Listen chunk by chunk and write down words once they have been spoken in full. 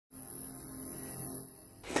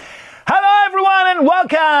And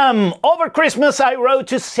welcome! Over Christmas I wrote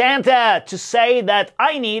to Santa to say that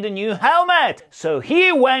I need a new helmet. So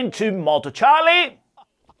he went to Moto Charlie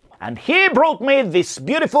and he brought me this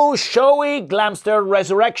beautiful Shoei Glamster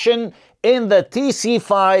Resurrection in the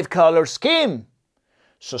TC5 color scheme.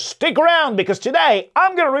 So stick around because today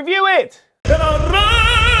I'm gonna review it!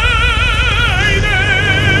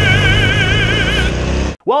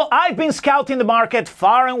 Well, I've been scouting the market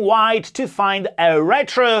far and wide to find a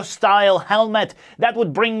retro-style helmet that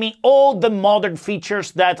would bring me all the modern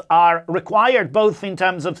features that are required, both in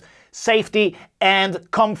terms of safety and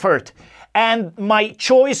comfort. And my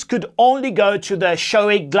choice could only go to the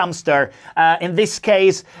Shoei Glamster. In this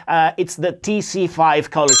case, it's the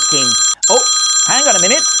TC5 color scheme. Oh, hang on a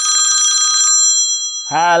minute.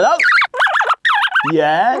 Hello?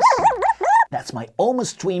 Yes? That's my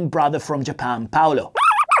almost twin brother from Japan, Paolo.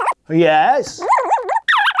 Yes?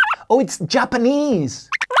 Oh, it's Japanese.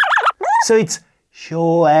 So it's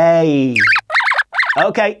Shoei.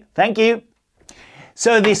 Okay, thank you.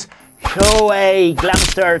 So this Shoei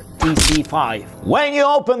Glamster TC5. When you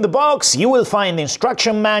open the box, you will find the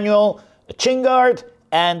instruction manual, a chin guard,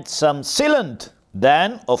 and some sealant.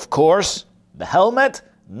 Then, of course, the helmet,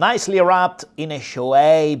 nicely wrapped in a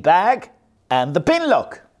Shoei bag, and the pin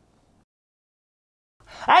lock.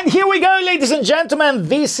 And here we go, ladies and gentlemen,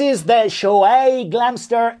 this is the Shoei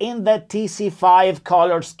Glamster in the TC5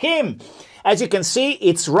 color scheme. As you can see,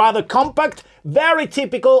 it's rather compact, very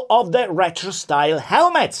typical of the retro style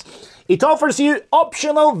helmets. It offers you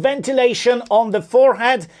optional ventilation on the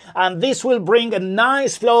forehead, and this will bring a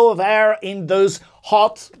nice flow of air in those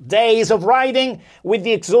hot days of riding with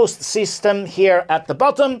the exhaust system here at the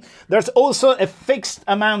bottom. There's also a fixed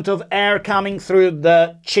amount of air coming through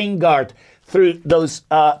the chin guard, through those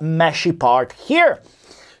meshy part here.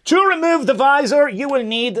 To remove the visor, you will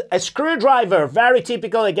need a screwdriver, very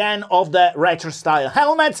typical again of the retro style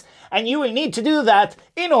helmets, and you will need to do that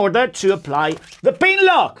in order to apply the pin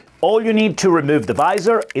lock. All you need to remove the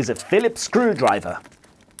visor is a Phillips screwdriver.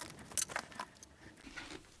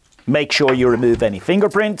 Make sure you remove any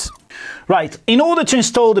fingerprints. Right, in order to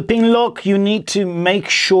install the pin lock, you need to make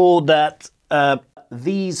sure that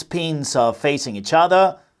these pins are facing each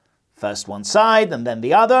other. First one side and then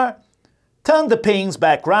the other. Turn the pins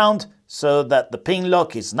back round so that the pin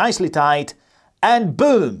lock is nicely tight, and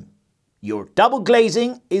boom! Your double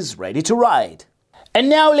glazing is ready to ride. And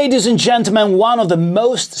now, ladies and gentlemen, one of the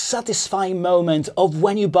most satisfying moments of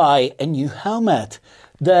when you buy a new helmet,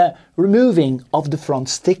 the removing of the front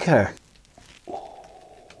sticker.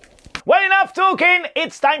 Well, enough talking,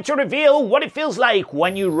 it's time to reveal what it feels like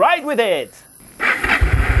when you ride with it.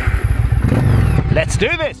 Let's do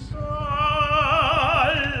this!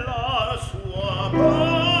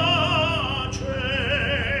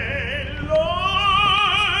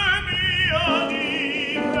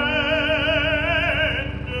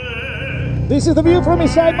 This is the view from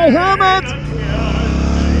inside my helmet!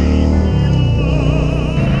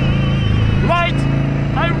 Right,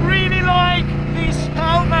 I really like this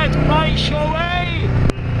helmet by Shoei.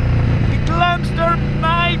 The Glamster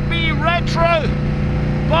might be retro,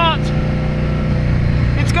 but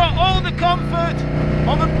it's got all the comfort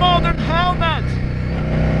of a modern helmet.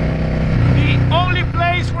 The only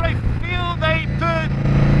place where I feel they put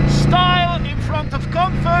style in front of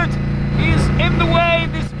comfort is in the way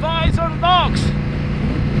this visor locks.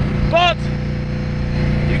 But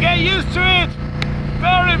you get used to it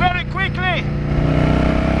very, very quickly.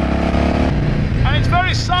 And it's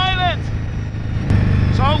very silent.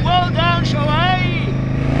 So well done, Shoei.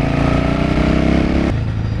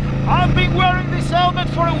 I've been wearing this helmet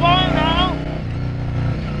for a while now,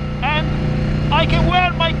 and I can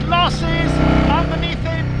wear my glasses underneath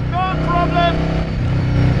it, no problem.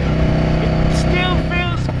 It still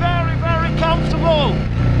feels very, very comfortable.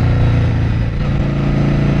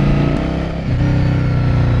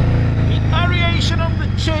 The aeration on the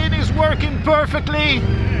chin is working perfectly.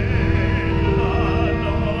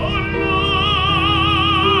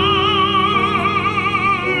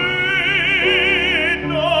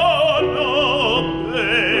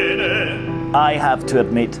 I have to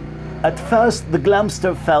admit, at first the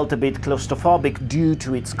Glamster felt a bit claustrophobic due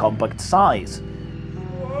to its compact size.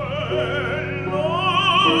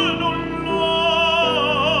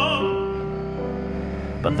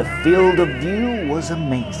 But the field of view was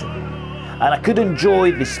amazing, and I could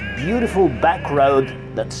enjoy this beautiful back road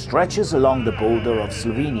that stretches along the border of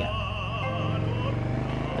Slovenia.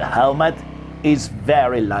 The helmet is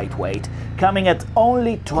very lightweight, coming at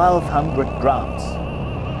only 1200 grams.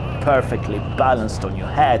 Perfectly balanced on your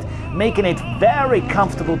head, making it very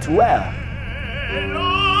comfortable to wear.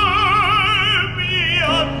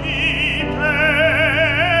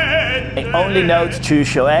 only note to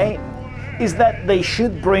Shoei is that they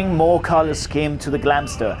should bring more color scheme to the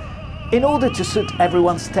Glamster in order to suit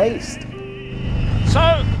everyone's taste. So,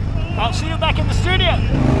 I'll see you back in the studio.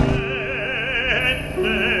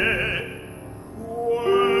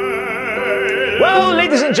 Well,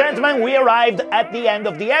 ladies and gentlemen, we arrived at the end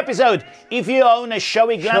of the episode. If you own a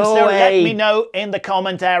Shoei Glamster, let me know in the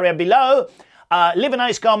comment area below. Leave a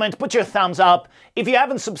nice comment, put your thumbs up. If you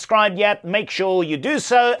haven't subscribed yet, make sure you do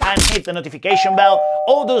so and hit the notification bell.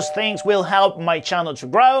 All those things will help my channel to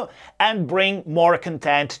grow and bring more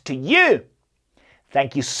content to you.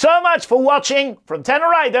 Thank you so much for watching. From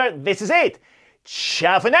Tenor-Rider, this is it.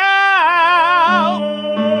 Ciao for now!